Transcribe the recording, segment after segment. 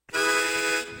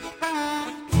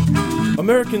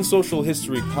American Social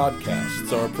History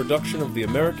podcasts are a production of the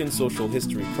American Social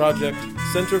History Project,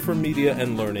 Center for Media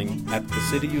and Learning at the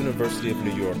City University of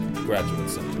New York Graduate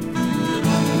Center.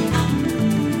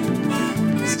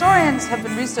 Historians have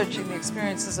been researching the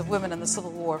experiences of women in the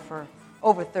Civil War for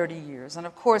over 30 years, and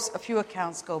of course, a few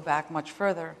accounts go back much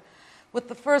further. With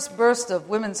the first burst of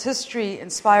women's history,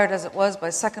 inspired as it was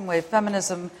by second-wave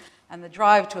feminism and the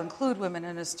drive to include women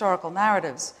in historical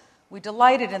narratives, we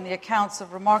delighted in the accounts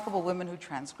of remarkable women who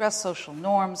transgressed social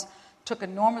norms, took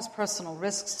enormous personal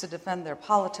risks to defend their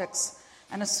politics,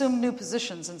 and assumed new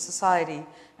positions in society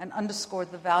and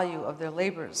underscored the value of their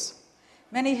labors.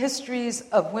 Many histories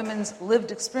of women's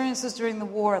lived experiences during the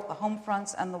war at the home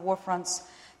fronts and the war fronts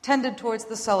tended towards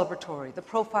the celebratory, the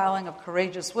profiling of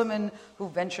courageous women who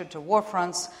ventured to war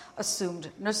fronts, assumed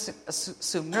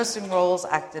nursing roles,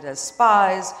 acted as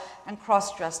spies, and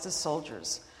cross-dressed as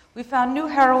soldiers. We found new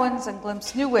heroines and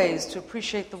glimpsed new ways to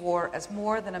appreciate the war as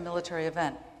more than a military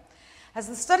event. As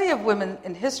the study of women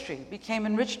in history became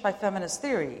enriched by feminist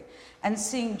theory and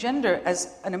seeing gender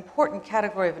as an important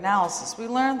category of analysis, we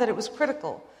learned that it was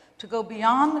critical to go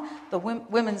beyond the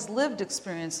women's lived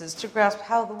experiences to grasp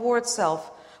how the war itself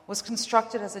was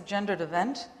constructed as a gendered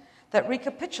event that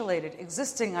recapitulated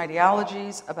existing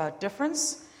ideologies about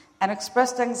difference and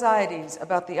expressed anxieties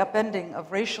about the upending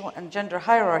of racial and gender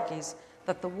hierarchies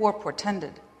that the war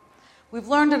portended. We've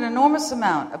learned an enormous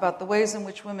amount about the ways in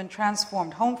which women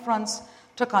transformed home fronts,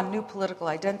 took on new political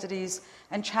identities,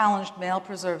 and challenged male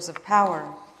preserves of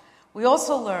power. We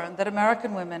also learned that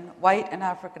American women, white and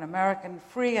African American,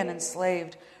 free and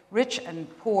enslaved, rich and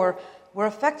poor, were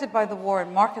affected by the war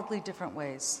in markedly different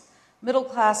ways.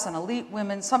 Middle-class and elite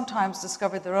women sometimes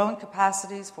discovered their own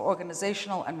capacities for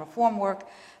organizational and reform work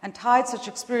and tied such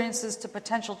experiences to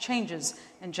potential changes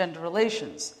in gender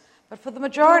relations. But for the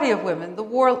majority of women, the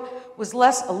war was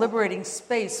less a liberating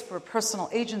space for personal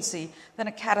agency than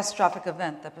a catastrophic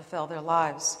event that befell their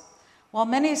lives. While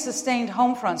many sustained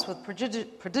home fronts with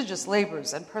prodigious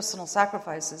labors and personal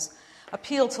sacrifices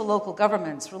appealed to local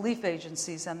governments, relief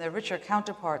agencies, and their richer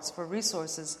counterparts for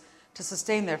resources to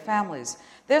sustain their families,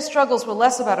 their struggles were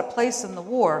less about a place in the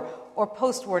war or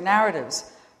post-war narratives.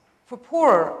 For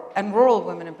poorer and rural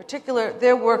women in particular,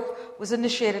 their work was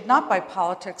initiated not by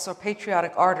politics or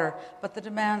patriotic ardor, but the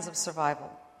demands of survival.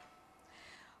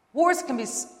 Wars can be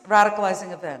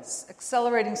radicalizing events,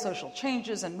 accelerating social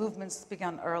changes and movements that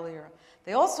began earlier.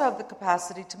 They also have the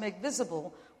capacity to make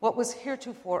visible what was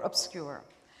heretofore obscure.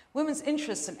 Women's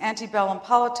interests in antebellum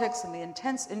politics and the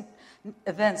intense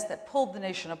events that pulled the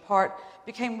nation apart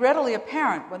became readily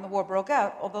apparent when the war broke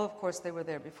out, although, of course, they were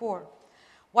there before.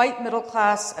 White,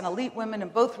 middle-class, and elite women in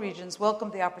both regions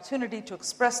welcomed the opportunity to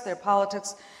express their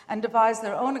politics and devise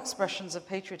their own expressions of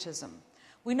patriotism.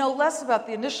 We know less about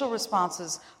the initial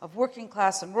responses of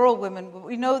working-class and rural women, but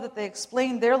we know that they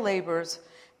explained their labors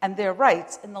and their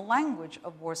rights in the language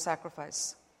of war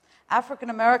sacrifice.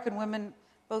 African-American women,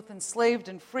 both enslaved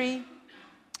and free,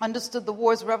 understood the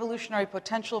war's revolutionary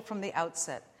potential from the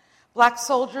outset. Black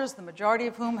soldiers, the majority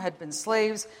of whom had been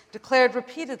slaves, declared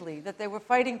repeatedly that they were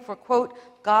fighting for, quote,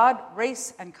 God,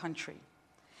 race, and country.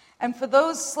 And for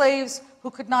those slaves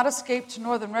who could not escape to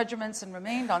northern regiments and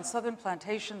remained on southern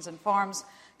plantations and farms,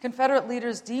 Confederate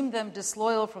leaders deemed them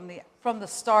disloyal from the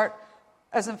start,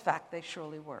 as in fact they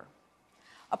surely were.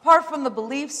 Apart from the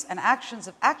beliefs and actions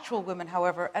of actual women,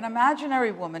 however, an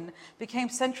imaginary woman became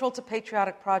central to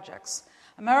patriotic projects.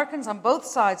 Americans on both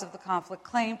sides of the conflict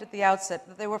claimed at the outset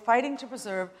that they were fighting to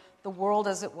preserve the world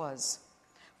as it was.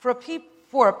 For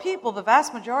a people, the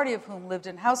vast majority of whom lived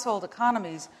in household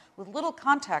economies with little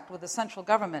contact with the central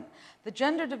government, the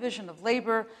gender division of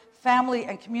labor, family,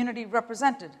 and community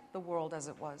represented the world as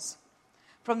it was.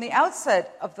 From the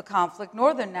outset of the conflict,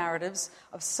 northern narratives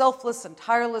of selfless and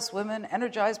tireless women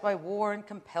energized by war and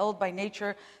compelled by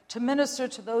nature to minister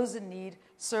to those in need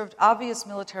served obvious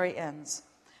military ends.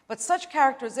 But such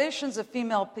characterizations of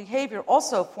female behavior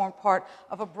also formed part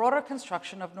of a broader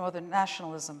construction of Northern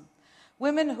nationalism.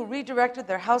 Women who redirected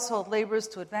their household labors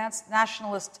to advance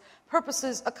nationalist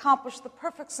purposes accomplished the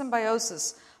perfect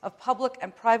symbiosis of public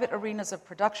and private arenas of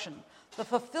production, the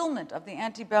fulfillment of the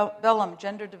antebellum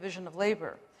gender division of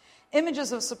labor.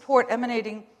 Images of support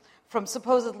emanating from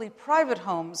supposedly private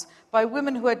homes by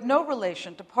women who had no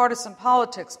relation to partisan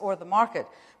politics or the market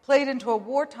played into a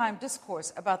wartime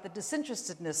discourse about the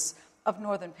disinterestedness of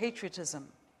Northern patriotism.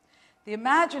 The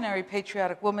imaginary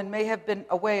patriotic woman may have been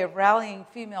a way of rallying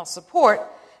female support,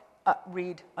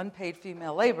 read unpaid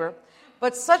female labor,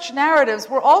 but such narratives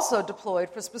were also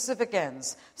deployed for specific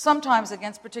ends, sometimes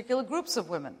against particular groups of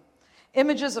women.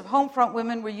 Images of home front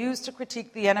women were used to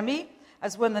critique the enemy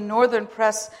as when the Northern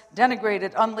press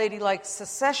denigrated unladylike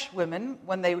secesh women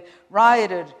when they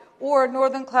rioted, or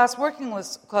Northern working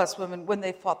class women when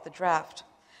they fought the draft.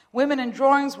 Women in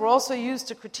drawings were also used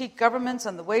to critique governments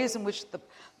and the ways in which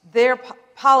their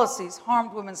policies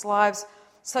harmed women's lives,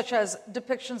 such as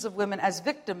depictions of women as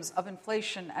victims of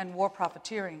inflation and war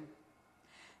profiteering.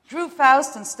 Drew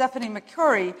Faust and Stephanie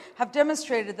McCurry have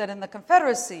demonstrated that in the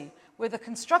Confederacy, where the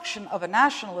construction of a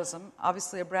nationalism,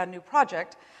 obviously a brand new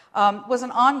project, was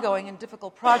an ongoing and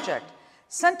difficult project,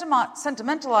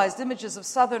 sentimentalized images of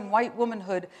Southern white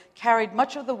womanhood carried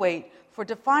much of the weight for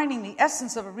defining the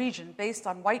essence of a region based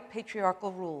on white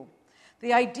patriarchal rule.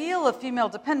 The ideal of female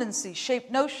dependency shaped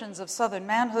notions of Southern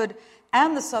manhood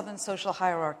and the Southern social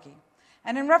hierarchy.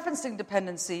 And in referencing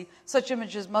dependency, such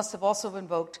images must have also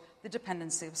invoked the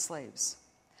dependency of slaves.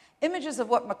 Images of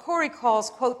what McCurry calls,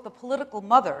 quote, the political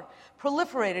mother,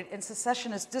 proliferated in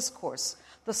secessionist discourse,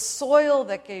 the soil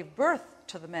that gave birth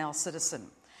to the male citizen,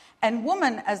 and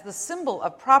woman as the symbol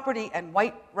of property and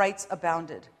white rights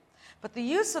abounded. But the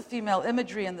use of female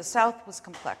imagery in the South was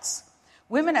complex.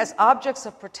 Women as objects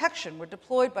of protection were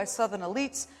deployed by Southern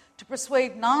elites to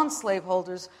persuade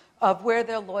non-slaveholders of where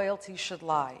their loyalty should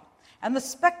lie. And the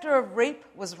specter of rape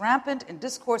was rampant in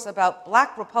discourse about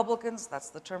black Republicans, that's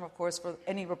the term, of course, for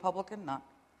any Republican, not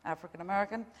African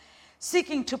American,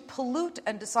 seeking to pollute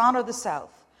and dishonor the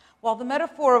South. While the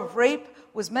metaphor of rape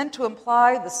was meant to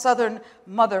imply the Southern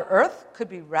Mother Earth could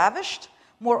be ravished,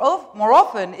 more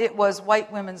often it was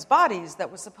white women's bodies that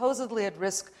were supposedly at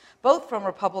risk both from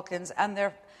Republicans and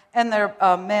their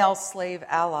male slave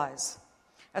allies.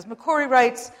 As McCurry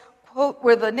writes, quote,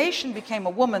 where the nation became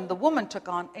a woman, the woman took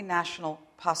on a national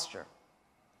posture.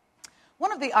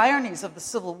 One of the ironies of the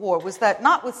Civil War was that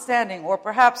notwithstanding, or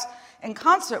perhaps in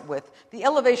concert with, the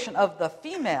elevation of the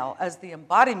female as the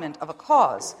embodiment of a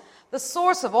cause, the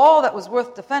source of all that was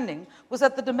worth defending was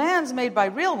that the demands made by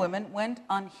real women went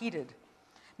unheeded.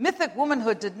 Mythic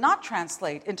womanhood did not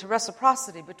translate into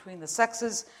reciprocity between the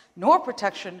sexes, nor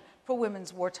protection for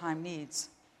women's wartime needs.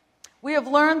 We have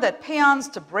learned that paeans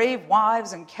to brave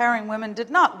wives and caring women did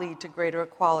not lead to greater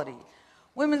equality.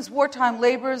 Women's wartime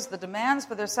labors, the demands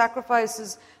for their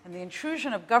sacrifices, and the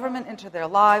intrusion of government into their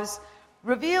lives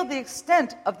revealed the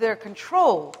extent of their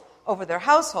control over their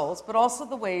households, but also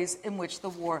the ways in which the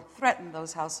war threatened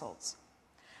those households.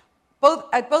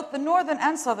 At both the Northern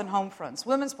and Southern home fronts,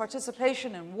 women's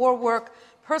participation in war work,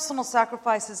 personal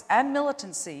sacrifices, and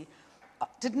militancy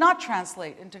did not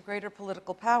translate into greater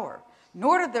political power,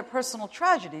 nor did their personal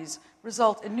tragedies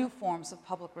result in new forms of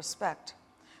public respect.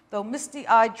 Though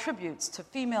misty-eyed tributes to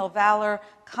female valor,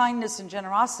 kindness, and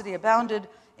generosity abounded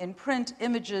in print,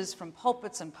 images from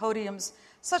pulpits and podiums,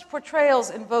 such portrayals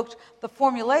invoked the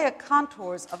formulaic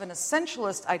contours of an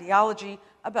essentialist ideology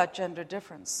about gender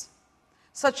difference.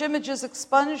 Such images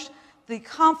expunged the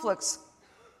conflicts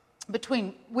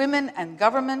between women and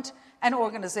government and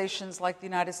organizations like the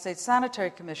United States Sanitary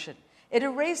Commission. It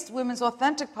erased women's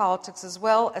authentic politics as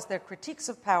well as their critiques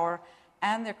of power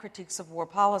and their critiques of war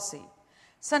policy.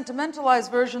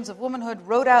 Sentimentalized versions of womanhood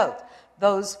wrote out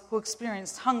those who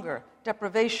experienced hunger,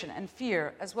 deprivation, and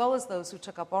fear, as well as those who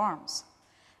took up arms.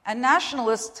 And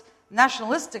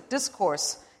nationalistic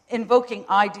discourse invoking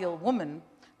ideal woman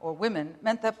or women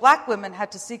meant that black women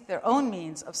had to seek their own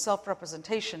means of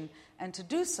self-representation and to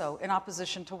do so in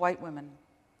opposition to white women.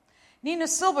 Nina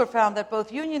Silber found that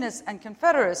both Unionists and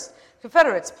Confederates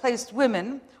placed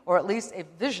women, or at least a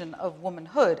vision of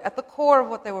womanhood, at the core of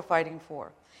what they were fighting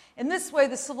for. In this way,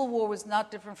 the Civil War was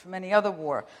not different from any other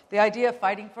war, the idea of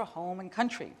fighting for home and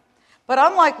country. But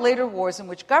unlike later wars in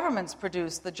which governments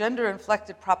produced the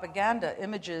gender-inflected propaganda,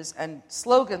 images, and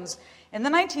slogans, in the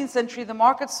 19th century, the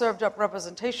market served up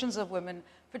representations of women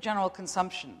for general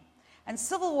consumption. And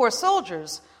Civil War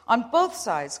soldiers on both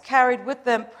sides carried with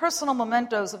them personal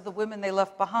mementos of the women they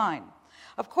left behind.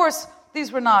 Of course,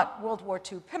 these were not World War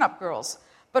II pinup girls,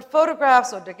 but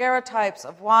photographs or daguerreotypes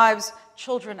of wives,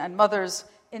 children, and mothers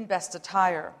in best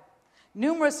attire.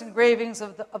 Numerous engravings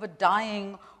of a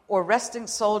dying or resting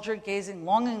soldier gazing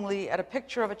longingly at a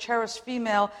picture of a cherished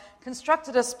female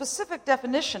constructed a specific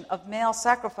definition of male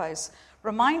sacrifice,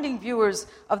 reminding viewers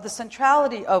of the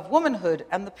centrality of womanhood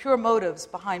and the pure motives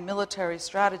behind military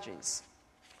strategies.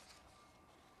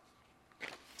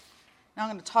 Now I'm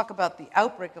going to talk about the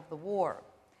outbreak of the war.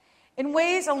 In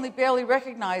ways only barely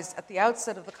recognized at the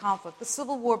outset of the conflict, the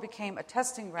Civil War became a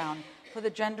testing ground for the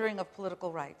gendering of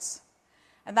political rights.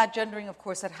 And that gendering, of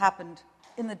course, had happened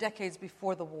in the decades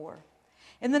before the war.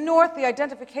 In the North, the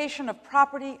identification of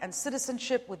property and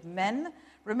citizenship with men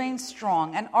remained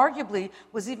strong and arguably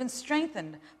was even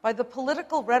strengthened by the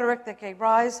political rhetoric that gave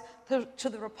rise to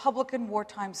the Republican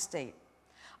wartime state.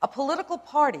 a political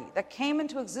party that came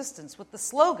into existence with the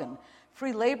slogan,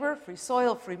 "Free labor, free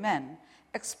soil, free men,"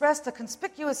 expressed a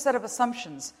conspicuous set of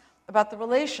assumptions about the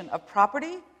relation of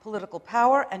property, political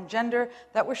power, and gender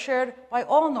that were shared by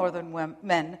all Northern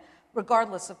men,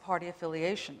 regardless of party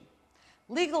affiliation.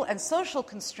 Legal and social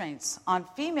constraints on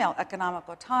female economic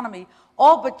autonomy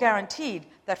all but guaranteed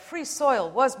that free soil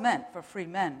was meant for free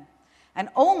men, and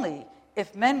only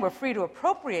if men were free to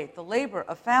appropriate the labor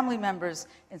of family members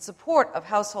in support of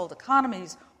household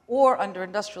economies or under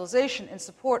industrialization in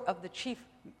support of the chief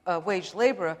wage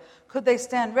laborer could they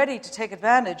stand ready to take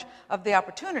advantage of the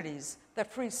opportunities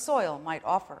that free soil might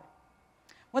offer.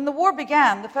 When the war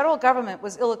began, the federal government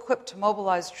was ill-equipped to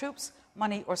mobilize troops,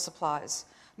 money, or supplies.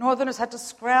 Northerners had to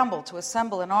scramble to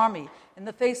assemble an army in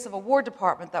the face of a War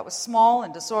Department that was small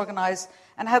and disorganized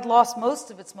and had lost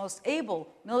most of its most able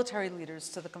military leaders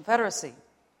to the Confederacy.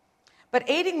 But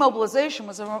aiding mobilization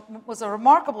was a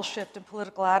remarkable shift in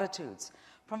political attitudes.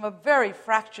 From a very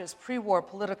fractious pre-war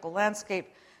political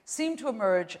landscape seemed to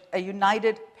emerge a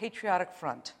united patriotic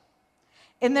front.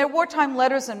 In their wartime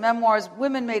letters and memoirs,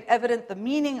 women made evident the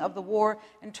meaning of the war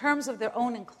in terms of their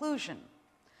own inclusion.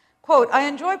 Quote, "I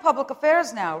enjoy public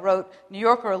affairs now," wrote New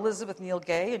Yorker Elizabeth Neal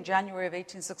Gay in January of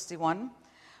 1861,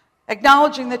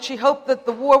 acknowledging that she hoped that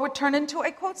the war would turn into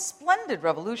a, quote, "splendid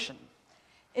revolution."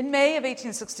 In May of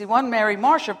 1861, Mary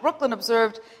Marsh of Brooklyn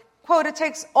observed, quote, "It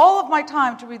takes all of my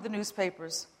time to read the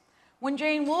newspapers." When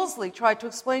Jane Woolsey tried to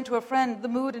explain to a friend the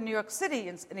mood in New York City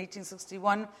in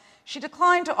 1861, she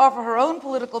declined to offer her own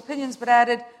political opinions, but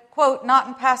added, quote, "Not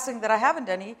in passing that I haven't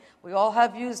any. We all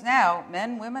have views now,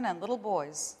 men, women, and little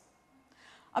boys."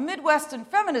 A Midwestern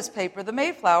feminist paper, the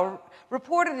Mayflower,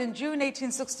 reported in June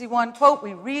 1861, quote,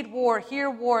 "We read war, hear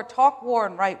war, talk war,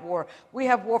 and write war. We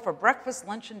have war for breakfast,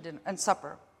 lunch, and dinner, and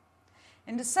supper."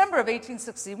 In December of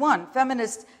 1861,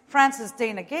 feminist Frances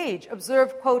Dana Gage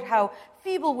observed, quote, "How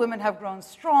feeble women have grown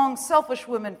strong, selfish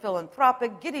women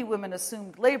philanthropic, giddy women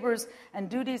assumed labors and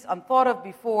duties unthought of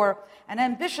before, and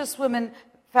ambitious women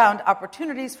found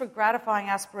opportunities for gratifying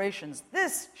aspirations.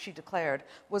 This," she declared,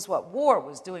 "was what war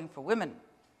was doing for women."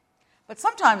 But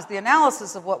sometimes the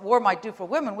analysis of what war might do for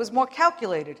women was more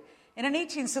calculated. In an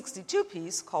 1862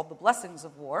 piece called "The Blessings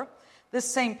of War,"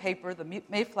 this same paper, the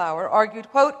Mayflower, argued,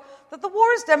 quote, "that the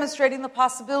war is demonstrating the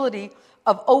impossibility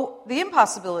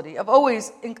of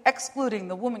always excluding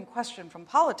the woman question from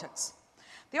politics."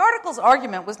 The article's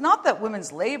argument was not that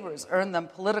women's labors earned them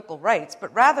political rights,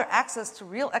 but rather access to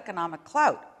real economic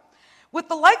clout. With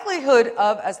the likelihood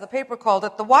of, as the paper called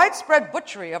it, the widespread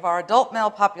butchery of our adult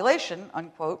male population,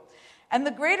 unquote, and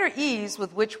the greater ease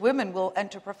with which women will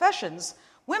enter professions,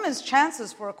 women's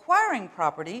chances for acquiring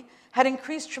property had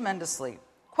increased tremendously.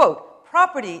 Quote,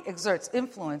 "Property exerts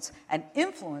influence, and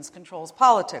influence controls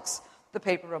politics," the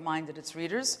paper reminded its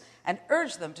readers, and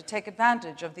urged them to take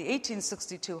advantage of the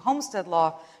 1862 Homestead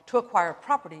Law to acquire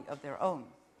property of their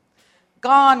own.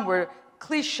 Gone were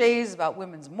cliches about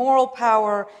women's moral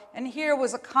power, and here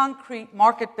was a concrete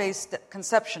market-based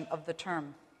conception of the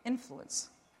term influence.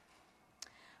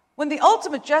 When the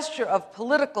ultimate gesture of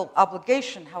political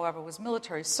obligation, however, was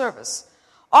military service,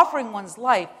 offering one's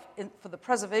life for the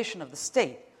preservation of the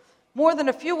state, more than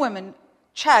a few women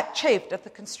chafed at the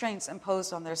constraints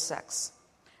imposed on their sex.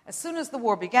 As soon as the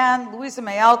war began, Louisa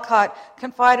May Alcott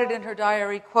confided in her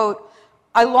diary, quote,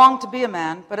 "I long to be a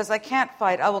man, but as I can't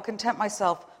fight, I will content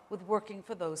myself with working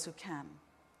for those who can."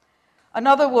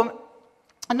 Another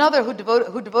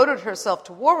who devoted herself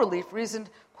to war relief reasoned,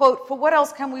 quote, "For what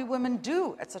else can we women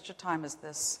do at such a time as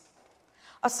this?"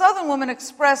 A Southern woman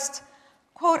expressed,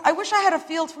 quote, "I wish I had a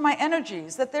field for my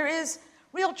energies, that there is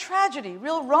real tragedy,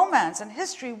 real romance, and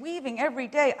history weaving every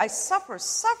day. I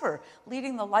suffer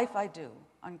leading the life I do,"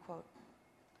 unquote.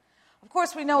 Of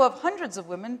course, we know of hundreds of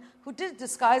women who did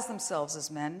disguise themselves as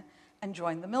men and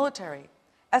joined the military.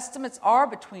 Estimates are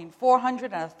between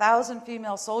 400 and 1,000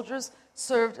 female soldiers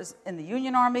served in the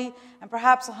Union Army, and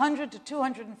perhaps 100 to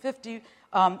 250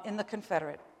 in the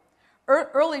Confederate.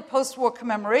 Early post-war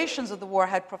commemorations of the war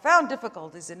had profound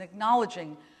difficulties in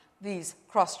acknowledging these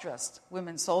cross-dressed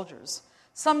women soldiers.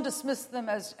 Some dismissed them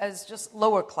as just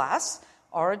lower-class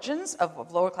origins,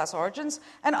 of lower-class origins,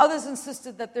 and others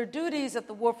insisted that their duties at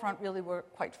the war front really were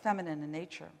quite feminine in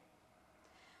nature.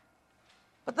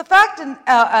 But the fact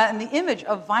and the image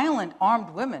of violent armed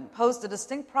women posed a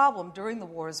distinct problem during the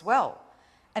war as well,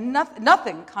 and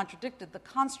nothing contradicted the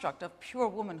construct of pure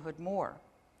womanhood more.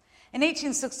 In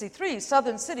 1863,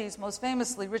 Southern cities, most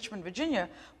famously Richmond, Virginia,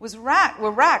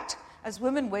 were racked as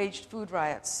women waged food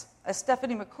riots. As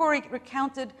Stephanie McCrory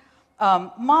recounted,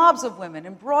 Mobs of women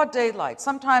in broad daylight,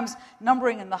 sometimes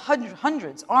numbering in the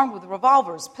hundreds, armed with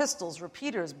revolvers, pistols,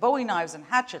 repeaters, bowie knives, and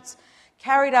hatchets,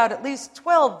 carried out at least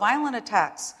 12 violent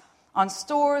attacks on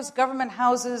stores, government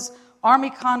houses, army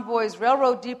convoys,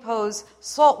 railroad depots,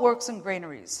 salt works, and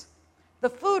granaries. The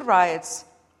food riots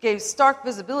gave stark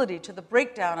visibility to the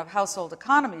breakdown of household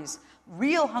economies,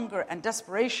 real hunger and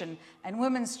desperation, and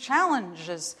women's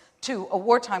challenges to a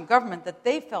wartime government that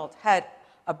they felt had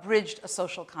abridged a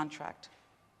social contract.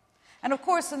 And of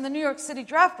course, in the New York City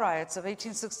draft riots of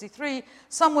 1863,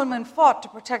 some women fought to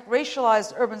protect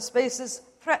racialized urban spaces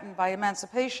threatened by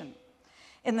emancipation.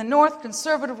 In the North,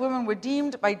 conservative women were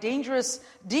deemed dangerous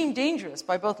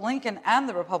by both Lincoln and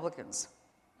the Republicans.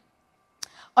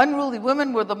 Unruly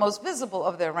women were the most visible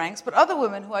of their ranks, but other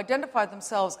women who identified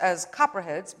themselves as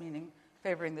copperheads, meaning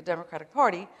favoring the Democratic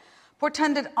Party,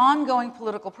 portended ongoing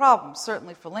political problems,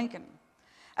 certainly for Lincoln.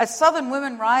 As Southern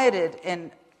women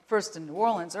rioted first in New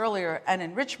Orleans earlier and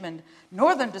in Richmond,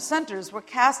 Northern dissenters were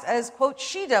cast as, quote,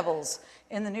 she-devils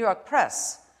in the New York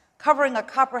press. Covering a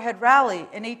Copperhead rally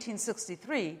in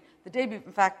 1863, the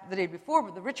day before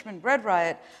the Richmond bread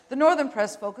riot, the Northern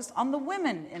press focused on the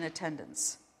women in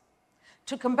attendance.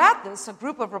 To combat this, a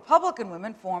group of Republican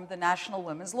women formed the National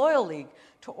Women's Loyal League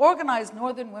to organize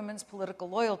Northern women's political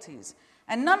loyalties,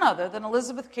 and none other than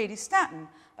Elizabeth Cady Stanton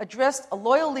addressed a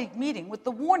Loyal League meeting with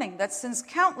the warning that since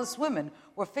countless women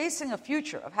were facing a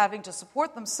future of having to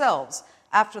support themselves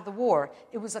after the war,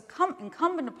 it was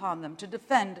incumbent upon them to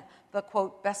defend the,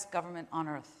 quote, best government on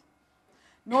earth.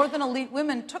 Northern elite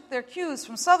women took their cues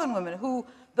from Southern women who,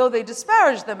 though they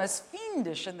disparaged them as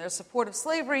fiendish in their support of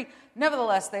slavery,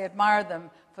 nevertheless they admired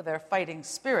them for their fighting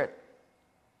spirit.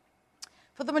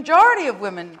 For the majority of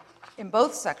women in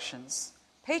both sections,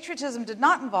 patriotism did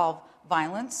not involve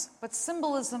violence, but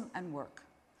symbolism and work.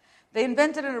 They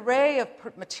invented an array of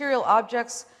material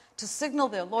objects to signal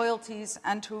their loyalties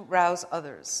and to rouse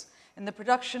others. In the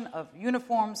production of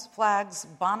uniforms, flags,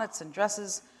 bonnets, and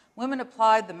dresses, women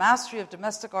applied the mastery of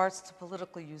domestic arts to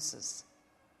political uses.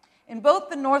 In both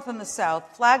the North and the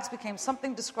South, flags became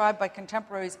something described by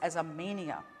contemporaries as a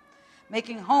mania.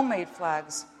 Making homemade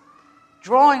flags,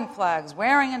 drawing flags,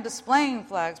 wearing and displaying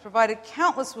flags provided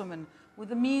countless women with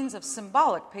the means of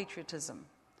symbolic patriotism.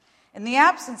 In the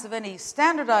absence of any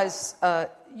standardized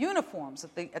uniforms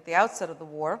at the outset of the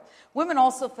war, women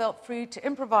also felt free to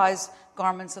improvise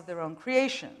garments of their own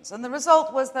creations. And the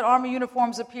result was that army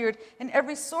uniforms appeared in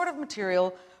every sort of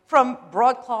material, from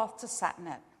broadcloth to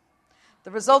satinette.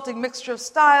 The resulting mixture of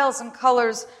styles and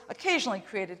colors occasionally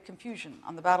created confusion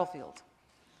on the battlefield.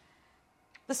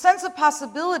 The sense of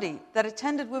possibility that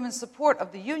attended women's support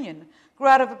of the Union grew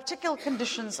out of the particular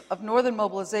conditions of Northern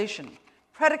mobilization,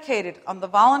 predicated on the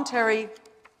voluntary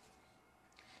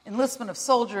enlistment of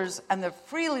soldiers and the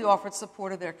freely offered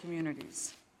support of their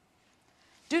communities.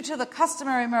 Due to the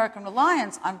customary American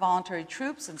reliance on voluntary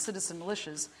troops and citizen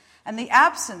militias, and the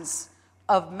absence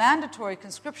of mandatory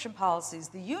conscription policies,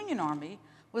 the Union Army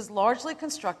was largely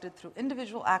constructed through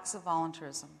individual acts of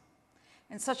volunteerism.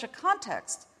 In such a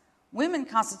context, women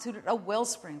constituted a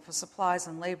wellspring for supplies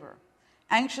and labor,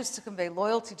 anxious to convey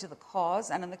loyalty to the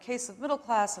cause, and in the case of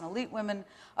middle-class and elite women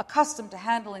accustomed to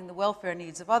handling the welfare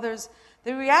needs of others,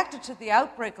 they reacted to the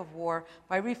outbreak of war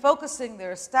by refocusing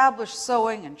their established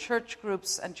sewing and church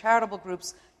groups and charitable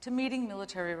groups to meeting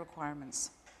military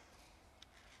requirements.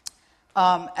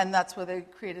 And that's where they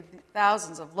created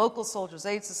thousands of local soldiers'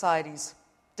 aid societies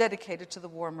dedicated to the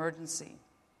war emergency.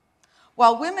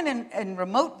 While women in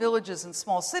remote villages and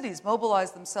small cities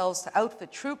mobilized themselves to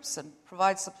outfit troops and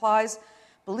provide supplies,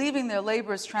 believing their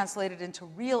labors translated into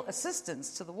real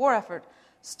assistance to the war effort,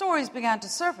 stories began to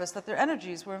surface that their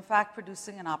energies were in fact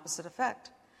producing an opposite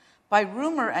effect. By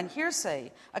rumor and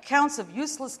hearsay, accounts of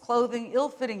useless clothing,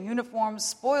 ill-fitting uniforms,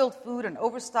 spoiled food, and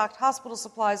overstocked hospital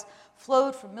supplies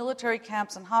flowed from military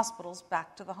camps and hospitals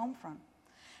back to the home front.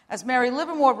 As Mary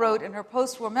Livermore wrote in her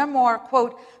post-war memoir,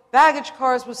 quote, "Baggage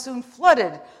cars were soon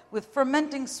flooded with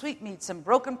fermenting sweetmeats and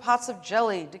broken pots of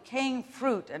jelly, decaying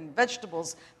fruit and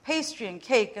vegetables, pastry and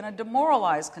cake. In a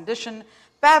demoralized condition,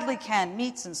 badly canned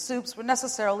meats and soups were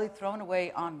necessarily thrown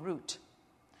away en route."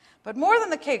 But more than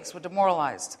the cakes were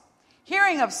demoralized.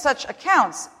 Hearing of such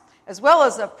accounts, as well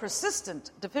as of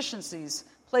persistent deficiencies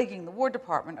plaguing the War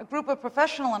Department, a group of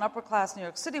professional and upper-class New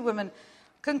York City women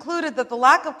concluded that the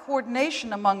lack of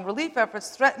coordination among relief efforts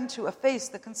threatened to efface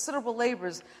the considerable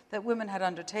labors that women had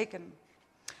undertaken.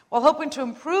 While hoping to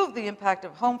improve the impact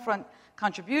of home front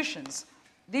contributions,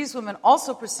 these women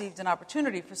also perceived an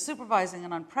opportunity for supervising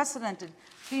an unprecedented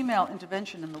female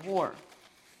intervention in the war.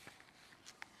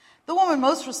 The woman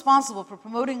most responsible for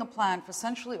promoting a plan for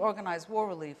centrally organized war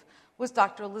relief was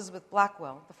Dr. Elizabeth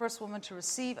Blackwell, the first woman to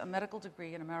receive a medical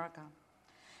degree in America.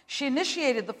 She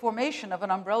initiated the formation of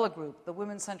an umbrella group, the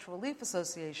Women's Central Relief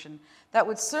Association, that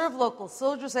would serve local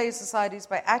soldiers' aid societies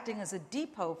by acting as a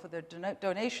depot for their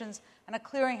donations and a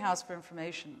clearinghouse for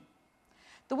information.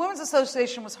 The Women's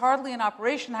Association was hardly in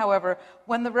operation, however,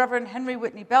 when the Reverend Henry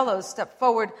Whitney Bellows stepped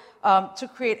forward to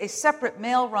create a separate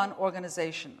male-run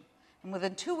organization. And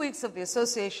within 2 weeks of the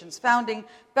association's founding,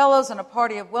 Bellows and a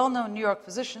party of well-known New York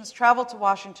physicians traveled to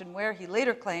Washington, where he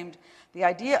later claimed the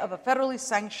idea of a federally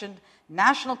sanctioned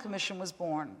national commission was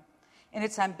born. In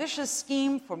its ambitious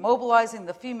scheme for mobilizing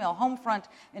the female home front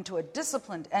into a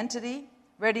disciplined entity,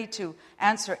 ready to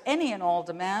answer any and all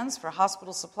demands for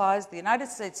hospital supplies, the United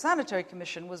States Sanitary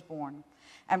Commission was born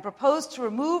and proposed to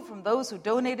remove from those who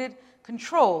donated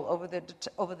control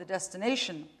over the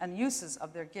destination and uses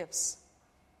of their gifts.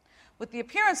 With the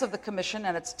appearance of the commission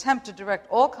and its attempt to direct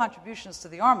all contributions to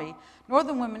the Army,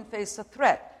 Northern women faced a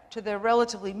threat to their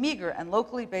relatively meager and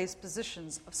locally based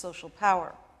positions of social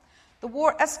power. The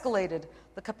war escalated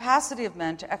the capacity of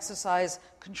men to exercise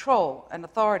control and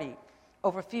authority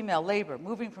over female labor,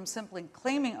 moving from simply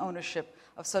claiming ownership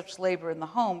of such labor in the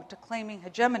home to claiming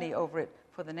hegemony over it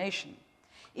for the nation.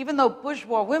 Even though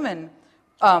bourgeois women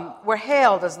were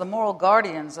hailed as the moral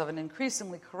guardians of an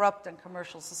increasingly corrupt and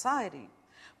commercial society,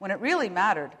 when it really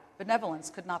mattered, benevolence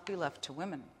could not be left to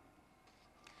women.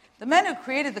 The men who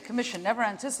created the commission never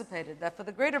anticipated that for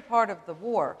the greater part of the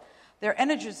war, their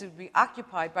energies would be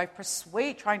occupied by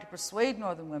trying to persuade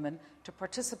Northern women to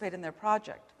participate in their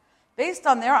project. Based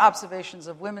on their observations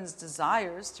of women's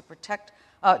desires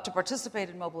to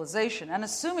participate in mobilization, and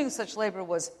assuming such labor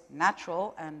was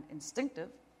natural and instinctive,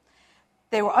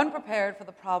 they were unprepared for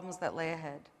the problems that lay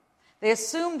ahead. They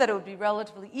assumed that it would be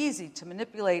relatively easy to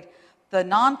manipulate the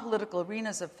non-political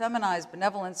arenas of feminized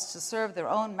benevolence to serve their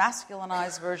own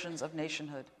masculinized versions of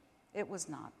nationhood. It was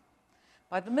not.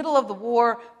 By the middle of the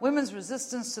war, women's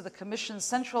resistance to the Commission's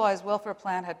centralized welfare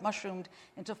plan had mushroomed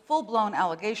into full-blown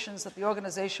allegations that the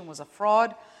organization was a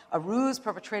fraud, a ruse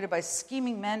perpetrated by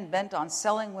scheming men bent on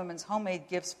selling women's homemade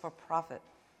gifts for profit.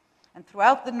 And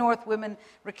throughout the North, women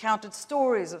recounted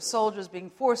stories of soldiers being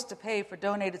forced to pay for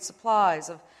donated supplies,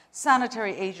 of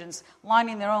sanitary agents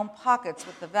lining their own pockets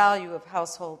with the value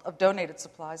of donated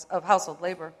supplies, of household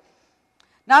labor.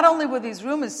 Not only were these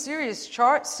rumors serious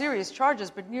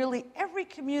charges, but nearly every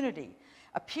community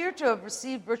appeared to have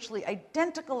received virtually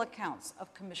identical accounts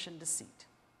of commission deceit.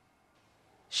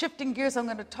 Shifting gears, I'm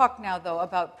going to talk now, though,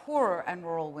 about poorer and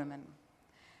rural women.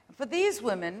 For these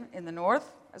women in the North,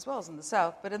 as well as in the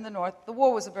South, but in the North, the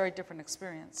war was a very different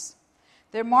experience.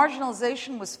 Their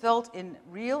marginalization was felt in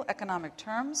real economic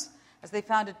terms, as they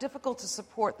found it difficult to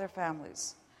support their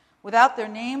families. Without their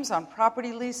names on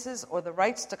property leases or the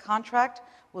rights to contract,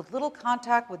 with little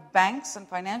contact with banks and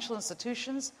financial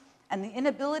institutions, and the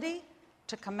inability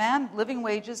to command living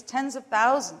wages, tens of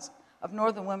thousands of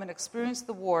Northern women experienced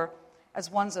the war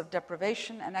as ones of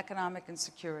deprivation and economic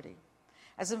insecurity.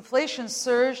 As inflation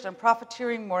surged and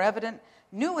profiteering more evident,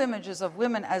 new images of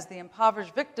women as the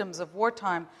impoverished victims of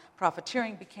wartime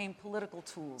profiteering became political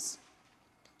tools,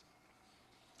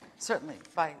 certainly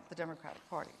by the Democratic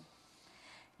Party.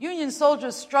 Union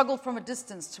soldiers struggled from a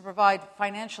distance to provide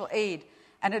financial aid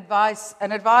and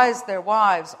advise their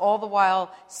wives, all the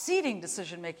while ceding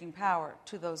decision-making power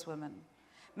to those women.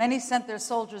 Many sent their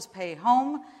soldiers' pay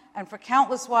home, and for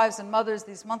countless wives and mothers,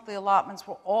 these monthly allotments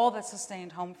were all that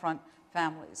sustained home front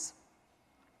families.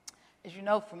 As you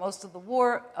know, for most of the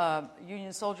war, a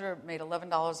Union soldier made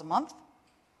 $11 a month,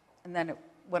 and then it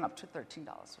went up to $13. It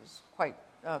was quite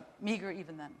meager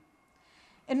even then.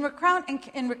 In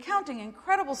recounting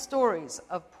incredible stories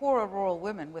of poorer rural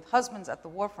women with husbands at the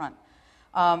war front,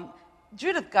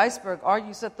 Judith Geisberg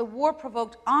argues that the war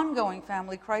provoked ongoing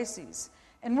family crises.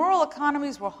 In rural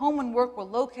economies where home and work were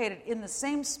located in the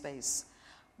same space,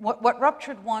 what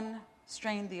ruptured one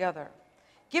strained the other.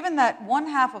 Given that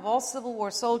 1/2 of all Civil War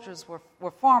soldiers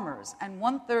were farmers and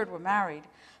 1/3 were married,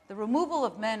 the removal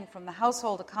of men from the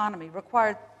household economy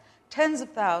required tens of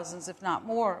thousands, if not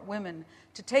more, women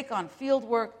to take on field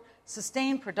work,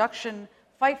 sustain production,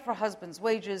 fight for husbands'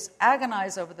 wages,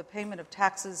 agonize over the payment of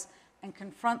taxes, and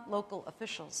confront local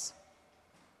officials.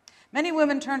 Many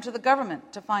women turned to the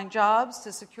government to find jobs,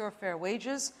 to secure fair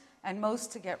wages, and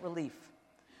most to get relief.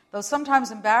 Though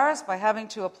sometimes embarrassed by having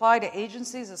to apply to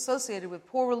agencies associated with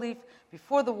poor relief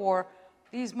before the war,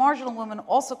 these marginal women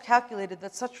also calculated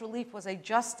that such relief was a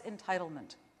just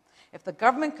entitlement. If the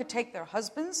government could take their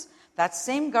husbands, that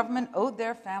same government owed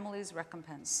their families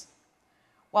recompense.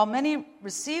 While many white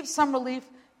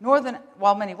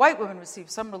women received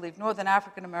some relief, Northern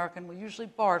African American were usually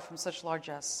barred from such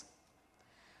largesse.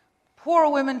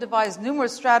 Poor women devised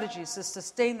numerous strategies to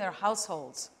sustain their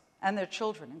households and their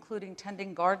children, including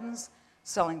tending gardens,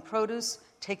 selling produce,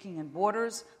 taking in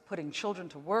boarders, putting children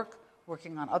to work,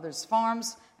 working on others'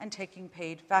 farms, and taking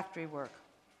paid factory work.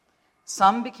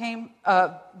 Some became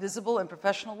visible in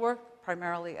professional work,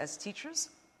 primarily as teachers.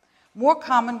 More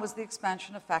common was the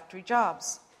expansion of factory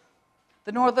jobs.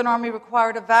 The Northern Army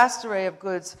required a vast array of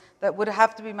goods that would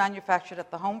have to be manufactured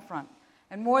at the home front,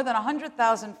 and more than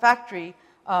 100,000 factory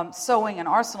sewing and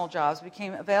arsenal jobs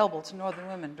became available to Northern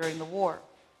women during the war.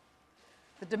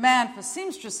 The demand for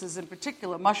seamstresses in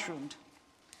particular mushroomed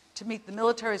to meet the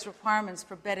military's requirements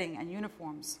for bedding and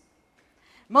uniforms.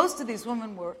 Most of these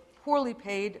women were poorly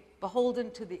paid,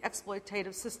 beholden to the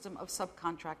exploitative system of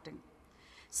subcontracting.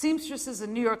 Seamstresses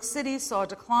in New York City saw a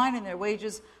decline in their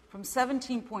wages from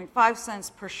 17.5 cents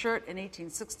per shirt in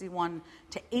 1861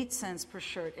 to 8 cents per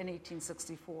shirt in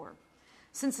 1864.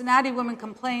 Cincinnati women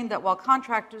complained that while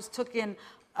contractors took in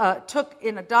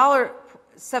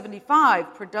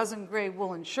 $1.75 per dozen gray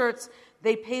woolen shirts,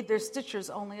 they paid their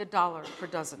stitchers only $1 per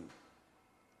dozen.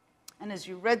 And as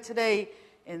you read today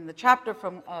in the chapter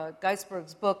from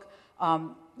Geisberg's book,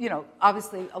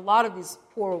 obviously a lot of these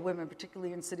poorer women,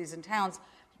 particularly in cities and towns,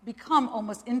 become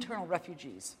almost internal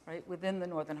refugees, right, within the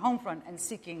Northern home front and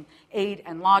seeking aid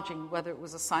and lodging, whether it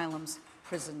was asylums,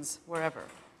 prisons, wherever.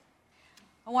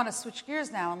 I want to switch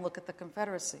gears now and look at the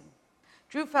Confederacy.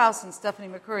 Drew Faust and Stephanie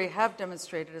McCurry have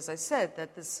demonstrated, as I said,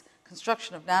 that this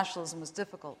construction of nationalism was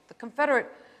difficult. The Confederate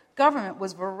government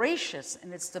was voracious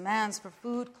in its demands for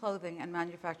food, clothing, and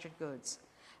manufactured goods.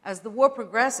 As the war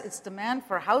progressed, its demand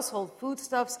for household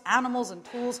foodstuffs, animals, and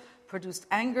tools produced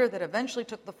anger that eventually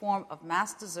took the form of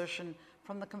mass desertion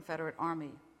from the Confederate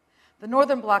Army. The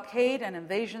Northern blockade and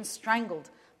invasion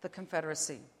strangled the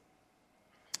Confederacy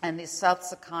and the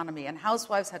South's economy, and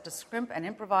housewives had to scrimp and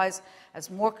improvise as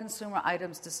more consumer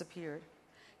items disappeared.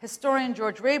 Historian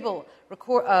George Rabel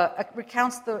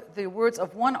recounts the words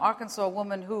of one Arkansas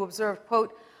woman who observed,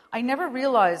 quote, "I never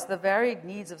realized the varied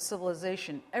needs of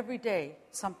civilization. Every day,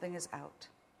 something is out."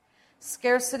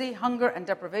 Scarcity, hunger, and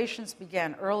deprivations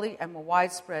began early and were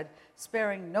widespread,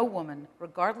 sparing no woman,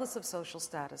 regardless of social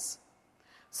status.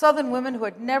 Southern women who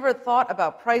had never thought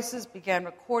about prices began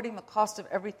recording the cost of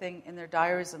everything in their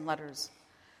diaries and letters.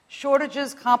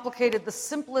 Shortages complicated the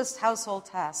simplest household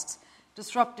tasks,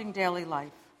 disrupting daily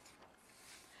life.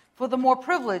 For the more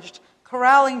privileged,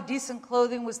 corralling decent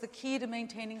clothing was the key to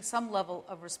maintaining some level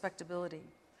of respectability.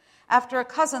 After a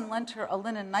cousin lent her a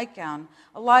linen nightgown,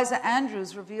 Eliza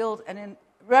Andrews reveled in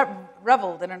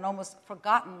an almost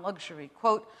forgotten luxury.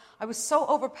 Quote, "I was so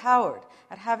overpowered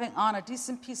at having on a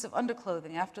decent piece of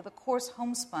underclothing after the coarse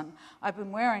homespun I've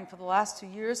been wearing for the last 2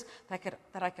 years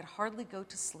that I could hardly go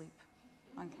to sleep."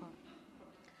 Unquote.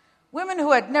 Women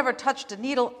who had never touched a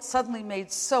needle suddenly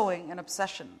made sewing an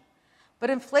obsession. But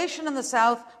inflation in the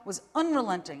South was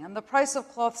unrelenting, and the price of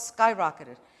cloth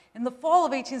skyrocketed. In the fall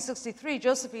of 1863,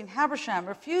 Josephine Habersham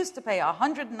refused to pay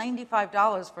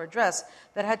 $195 for a dress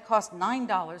that had cost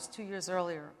 $9 2 years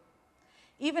earlier.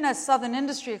 Even as Southern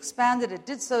industry expanded, it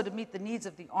did so to meet the needs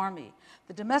of the Army.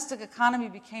 The domestic economy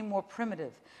became more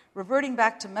primitive, reverting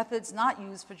back to methods not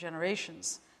used for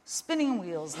generations. Spinning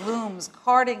wheels, looms,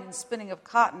 carding, and spinning of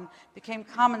cotton became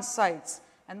common sights,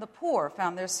 and the poor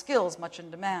found their skills much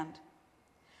in demand.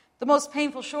 The most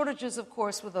painful shortages, of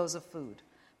course, were those of food.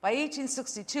 By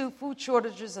 1862, food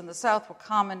shortages in the South were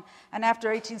common, and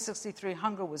after 1863,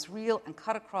 hunger was real and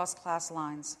cut across class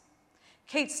lines.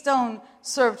 Kate Stone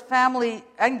served family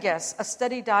and guests a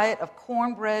steady diet of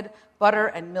cornbread, butter,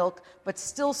 and milk, but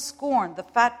still scorned the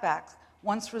fatbacks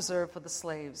once reserved for the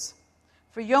slaves.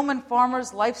 For yeoman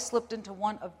farmers, life slipped into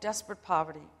one of desperate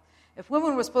poverty. If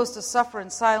women were supposed to suffer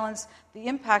in silence, the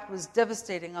impact was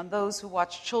devastating on those who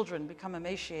watched children become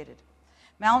emaciated.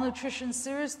 Malnutrition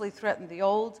seriously threatened the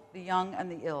old, the young, and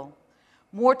the ill.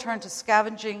 More turned to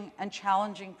scavenging and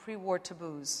challenging pre-war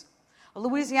taboos. A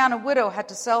Louisiana widow had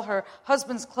to sell her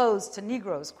husband's clothes to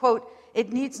Negroes. Quote,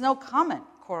 "It needs no comment,"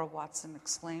 Cora Watson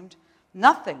exclaimed.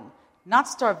 "Nothing, not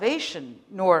starvation,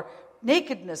 nor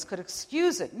nakedness could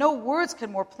excuse it. No words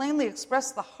can more plainly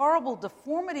express the horrible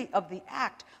deformity of the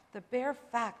act. The bare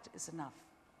fact is enough."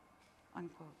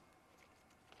 Unquote.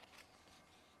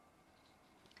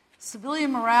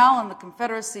 Civilian morale in the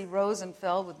Confederacy rose and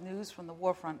fell with news from the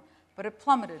war front, but it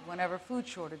plummeted whenever food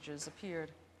shortages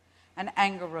appeared. And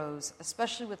anger rose,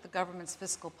 especially with the government's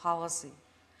fiscal policy.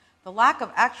 The lack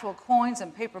of actual coins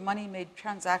and paper money made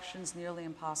transactions nearly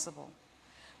impossible.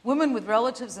 Women with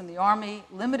relatives in the Army,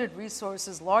 limited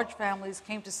resources, large families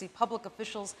came to see public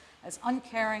officials as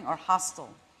uncaring or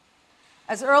hostile.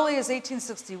 As early as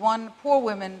 1861, poor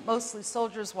women, mostly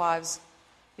soldiers' wives,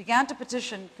 began to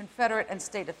petition Confederate and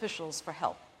state officials for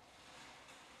help.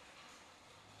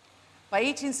 By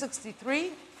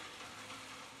 1863,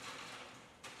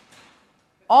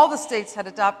 all the states had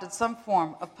adopted some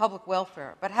form of public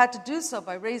welfare, but had to do so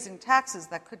by raising taxes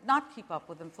that could not keep up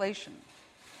with inflation.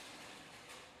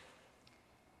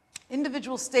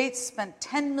 Individual states spent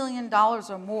 $10 million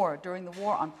or more during the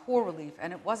war on poor relief,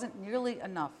 and it wasn't nearly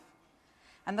enough.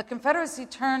 And the Confederacy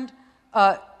turned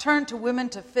to women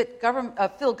to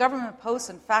fill government posts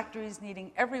and factories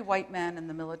needing every white man in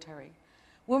the military.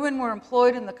 Women were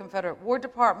employed in the Confederate War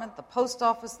Department, the Post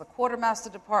Office, the Quartermaster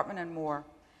Department, and more.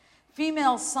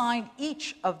 Females signed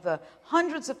each of the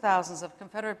hundreds of thousands of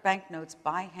Confederate banknotes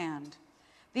by hand.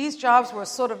 These jobs were a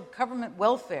sort of government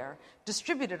welfare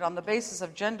distributed on the basis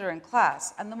of gender and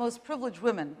class, and the most privileged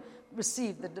women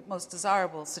received the most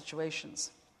desirable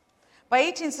situations. By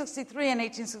 1863 and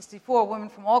 1864, women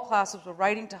from all classes were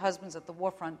writing to husbands at the war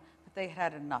front that they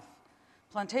had enough.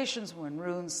 Plantations were in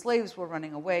ruins, slaves were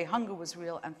running away, hunger was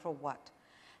real, and for what?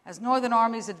 As Northern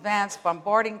armies advanced,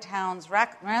 bombarding towns,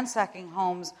 ransacking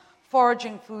homes,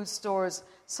 foraging food stores,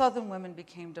 Southern women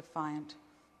became defiant.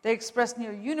 They expressed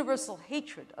near universal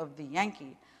hatred of the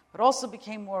Yankee, but also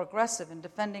became more aggressive in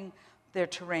defending their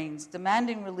terrains,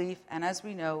 demanding relief, and as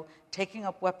we know, taking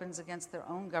up weapons against their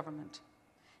own government.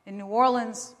 In New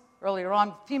Orleans, earlier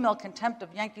on, female contempt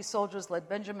of Yankee soldiers led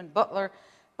Benjamin Butler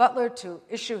to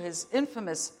issue his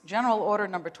infamous General Order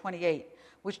No. 28,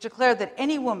 which declared that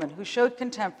any woman who showed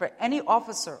contempt for any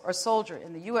officer or soldier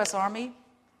in the U.S. Army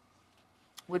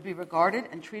would be regarded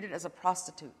and treated as a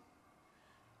prostitute.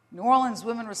 New Orleans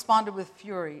women responded with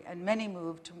fury, and many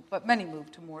moved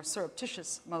to more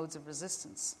surreptitious modes of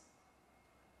resistance.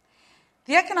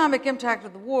 The economic impact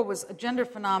of the war was a gender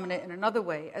phenomenon in another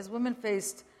way, as women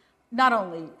faced not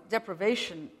only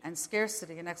deprivation and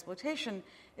scarcity and exploitation,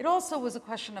 it also was a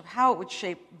question of how it would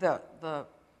shape the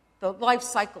life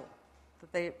cycle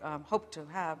that they hoped to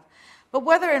have. But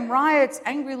whether in riots,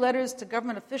 angry letters to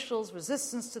government officials,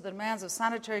 resistance to the demands of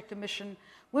sanitary commission,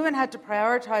 women had to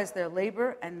prioritize their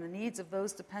labor and the needs of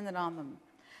those dependent on them.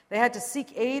 They had to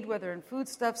seek aid, whether in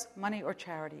foodstuffs, money, or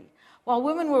charity. While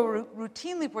women were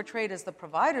routinely portrayed as the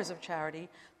providers of charity,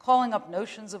 calling up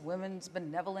notions of women's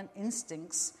benevolent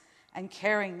instincts and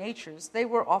caring natures, they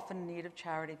were often in need of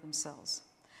charity themselves.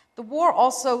 The war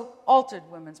also altered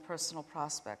women's personal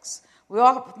prospects. We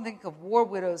often think of war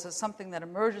widows as something that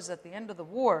emerges at the end of the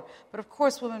war, but of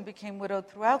course women became widowed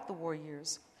throughout the war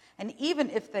years. And even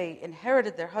if they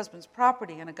inherited their husband's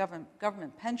property and a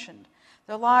government pension,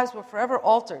 their lives were forever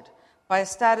altered by a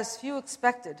status few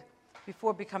expected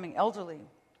before becoming elderly.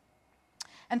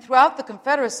 And throughout the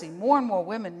Confederacy, more and more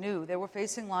women knew they were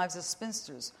facing lives as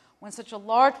spinsters when such a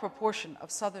large proportion of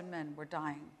Southern men were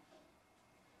dying.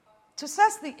 To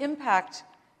assess the impact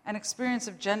and experience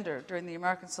of gender during the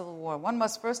American Civil War, one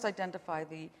must first identify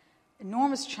the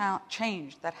enormous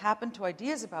change that happened to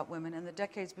ideas about women in the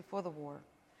decades before the war.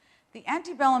 The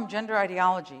antebellum gender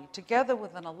ideology, together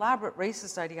with an elaborate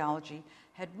racist ideology,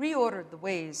 had reordered the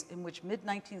ways in which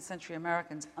mid-19th century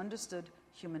Americans understood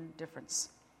human difference.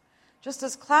 Just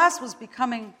as class was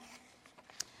beginning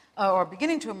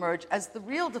to emerge as the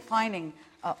real dividing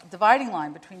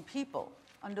line between people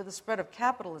under the spread of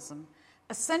capitalism,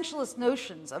 essentialist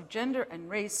notions of gender and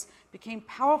race became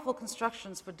powerful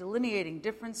constructions for delineating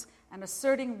difference and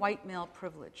asserting white male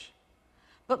privilege.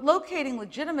 But locating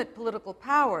legitimate political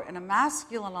power in a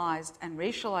masculinized and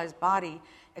racialized body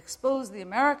exposed the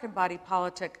American body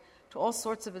politic to all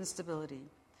sorts of instability.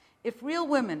 If real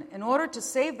women, in order to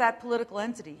save that political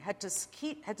entity, had to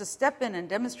step in and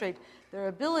demonstrate their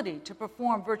ability to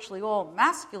perform virtually all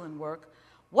masculine work,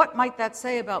 what might that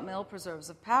say about male preserves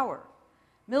of power?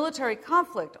 Military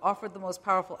conflict offered the most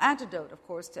powerful antidote, of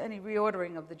course, to any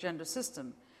reordering of the gender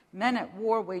system. Men at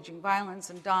war waging violence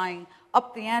and dying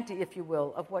up the ante, if you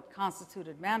will, of what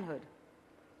constituted manhood.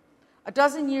 A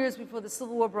dozen years before the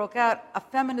Civil War broke out, a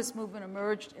feminist movement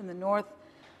emerged in the North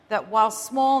that, while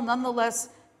small, nonetheless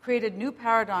created new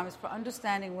paradigms for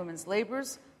understanding women's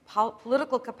labors,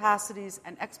 political capacities,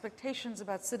 and expectations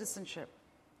about citizenship.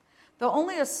 Though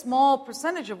only a small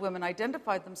percentage of women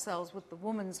identified themselves with the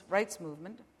women's rights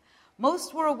movement,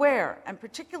 most were aware, and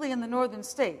particularly in the northern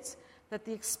states, that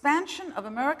the expansion of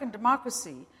American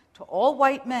democracy to all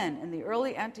white men in the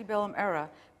early antebellum era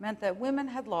meant that women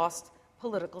had lost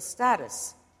political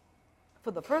status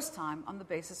for the first time on the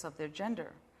basis of their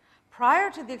gender.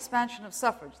 Prior to the expansion of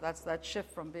suffrage, that's that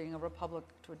shift from being a republic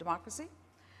to a democracy,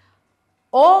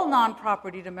 all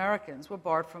non-propertied Americans were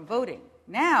barred from voting.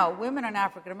 Now, women and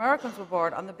African Americans were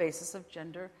barred on the basis of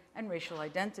gender and racial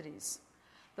identities.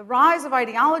 The rise of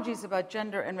ideologies about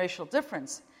gender and racial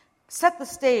difference set the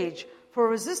stage for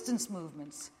resistance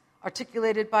movements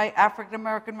articulated by African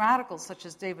American radicals such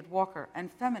as David Walker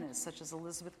and feminists such as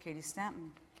Elizabeth Cady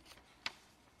Stanton.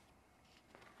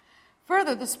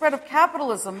 Further, the spread of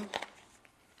capitalism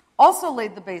also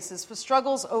laid the basis for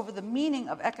struggles over the meaning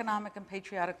of economic and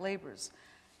patriotic labors,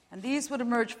 and these would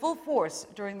emerge full force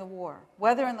during the war,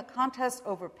 whether in the contest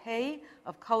over pay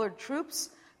of colored troops,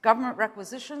 government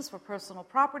requisitions for personal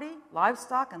property,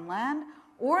 livestock, and land,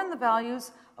 or in the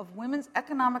values of women's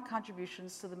economic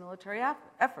contributions to the military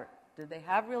effort. Did they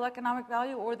have real economic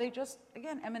value, or were they just,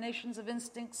 again, emanations of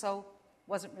instinct, so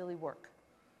wasn't really work?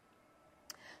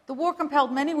 The war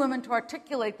compelled many women to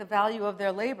articulate the value of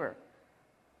their labor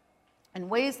in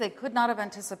ways they could not have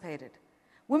anticipated.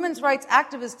 Women's rights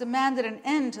activists demanded an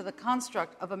end to the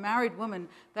construct of a married woman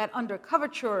that, under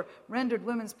coverture, rendered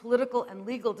women's political and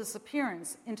legal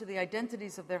disappearance into the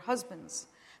identities of their husbands.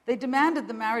 They demanded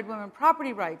the married women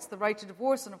property rights, the right to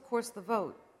divorce, and, of course, the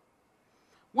vote.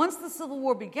 Once the Civil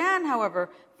War began, however,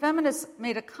 feminists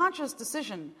made a conscious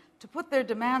decision to put their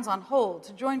demands on hold,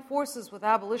 to join forces with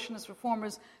abolitionist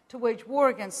reformers to wage war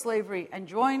against slavery and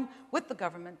join with the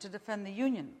government to defend the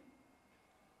Union.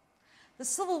 The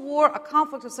Civil War, a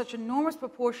conflict of such enormous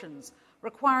proportions,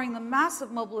 requiring the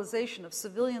massive mobilization of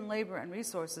civilian labor and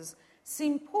resources,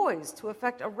 seemed poised to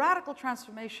effect a radical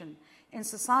transformation in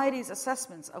society's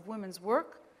assessments of women's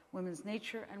work, women's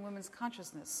nature, and women's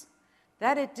consciousness.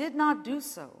 That it did not do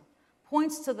so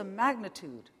points to the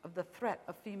magnitude of the threat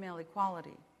of female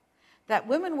equality. That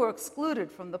women were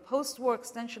excluded from the post-war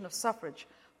extension of suffrage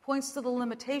points to the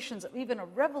limitations of even a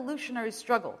revolutionary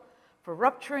struggle for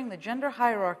rupturing the gender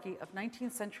hierarchy of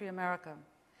 19th century America.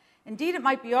 Indeed, it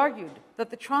might be argued that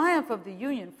the triumph of the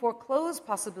Union foreclosed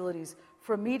possibilities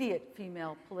for immediate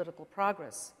female political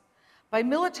progress. By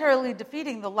militarily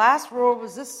defeating the last rural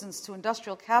resistance to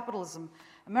industrial capitalism,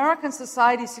 American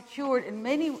society secured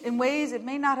in ways it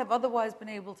may not have otherwise been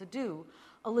able to do,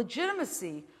 a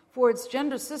legitimacy for its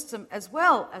gender system as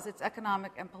well as its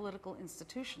economic and political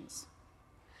institutions.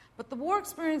 But the war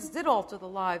experience did alter the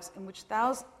lives in which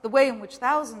the way in which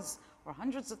thousands or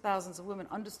hundreds of thousands of women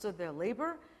understood their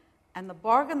labor and the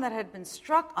bargain that had been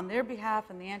struck on their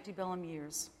behalf in the antebellum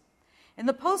years. In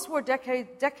the post-war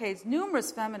decades,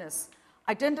 numerous feminists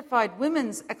identified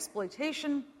women's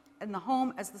exploitation in the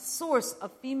home as the source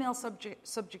of female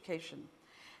subjugation.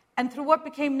 And through what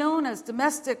became known as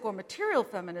domestic or material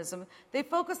feminism, they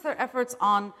focused their efforts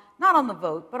on, not on the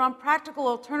vote, but on practical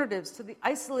alternatives to the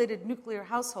isolated nuclear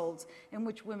households in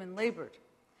which women labored.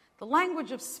 The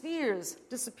language of spheres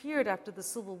disappeared after the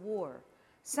Civil War,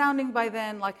 sounding by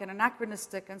then like an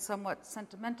anachronistic and somewhat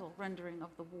sentimental rendering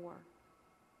of the war.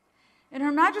 In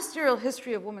her magisterial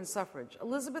history of women's suffrage,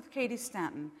 Elizabeth Cady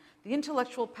Stanton, the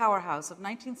intellectual powerhouse of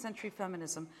 19th century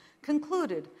feminism,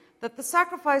 concluded that the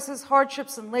sacrifices,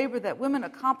 hardships, and labor that women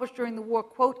accomplished during the war,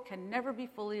 quote, can never be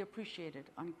fully appreciated,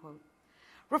 unquote.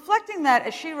 Reflecting that,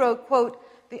 as she wrote, quote,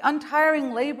 the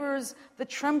untiring labors, the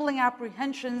trembling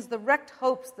apprehensions, the wrecked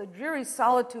hopes, the dreary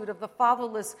solitude of the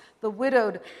fatherless, the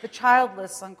widowed, the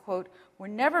childless, unquote, were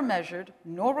never measured,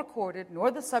 nor recorded,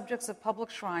 nor the subjects of public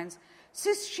shrines.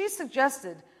 She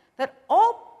suggested that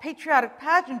all patriotic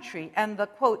pageantry and the,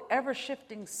 quote,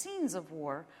 ever-shifting scenes of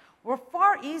war were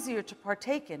far easier to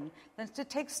partake in than to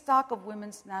take stock of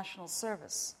women's national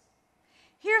service.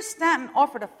 Here, Stanton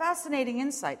offered a fascinating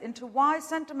insight into why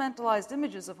sentimentalized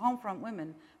images of homefront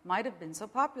women might have been so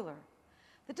popular.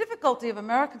 The difficulty of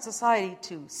American society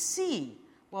to see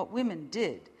what women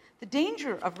did, the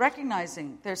danger of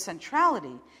recognizing their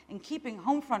centrality in keeping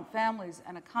homefront families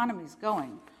and economies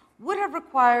going, would have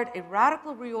required a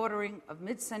radical reordering of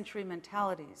mid-century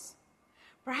mentalities.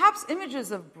 Perhaps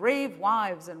images of brave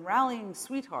wives and rallying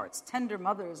sweethearts, tender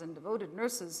mothers and devoted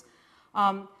nurses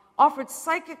offered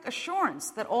psychic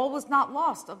assurance that all was not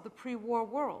lost of the pre-war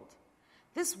world.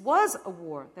 This was a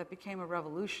war that became a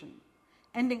revolution,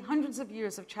 ending hundreds of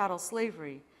years of chattel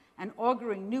slavery and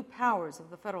auguring new powers of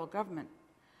the federal government.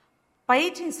 By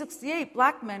 1868,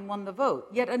 black men won the vote,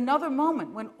 yet another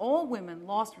moment when all women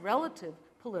lost relative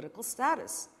political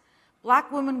status.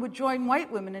 Black women would join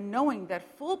white women in knowing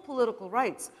that full political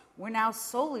rights were now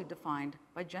solely defined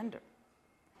by gender.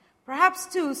 Perhaps,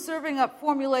 too, serving up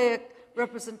formulaic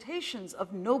representations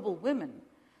of noble women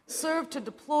served to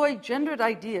deploy gendered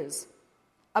ideas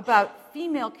about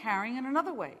female caring in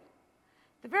another way.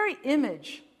 The very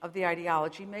image of the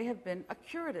ideology may have been a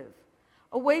curative,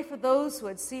 a way for those who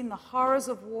had seen the horrors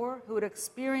of war, who had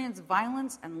experienced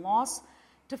violence and loss,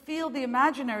 to feel the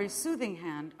imaginary soothing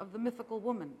hand of the mythical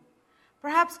woman.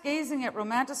 Perhaps gazing at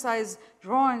romanticized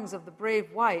drawings of the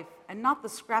brave wife and not the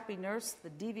scrappy nurse,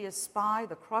 the devious spy,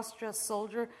 the cross-dressed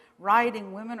soldier,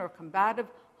 rioting women, or combative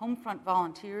home front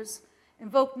volunteers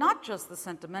invoke not just the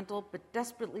sentimental but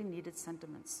desperately needed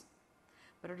sentiments.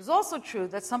 But it is also true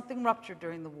that something ruptured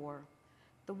during the war.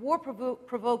 The war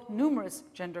provoked numerous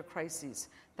gender crises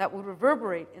that would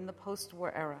reverberate in the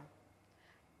post-war era.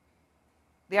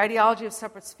 The ideology of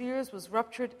separate spheres was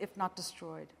ruptured, if not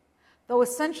destroyed. Though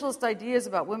essentialist ideas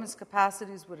about women's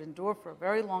capacities would endure for a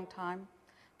very long time,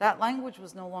 that language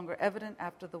was no longer evident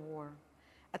after the war.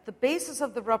 At the basis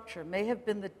of the rupture may have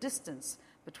been the distance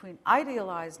between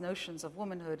idealized notions of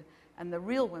womanhood and the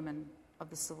real women of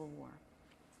the Civil War.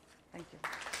 Thank you.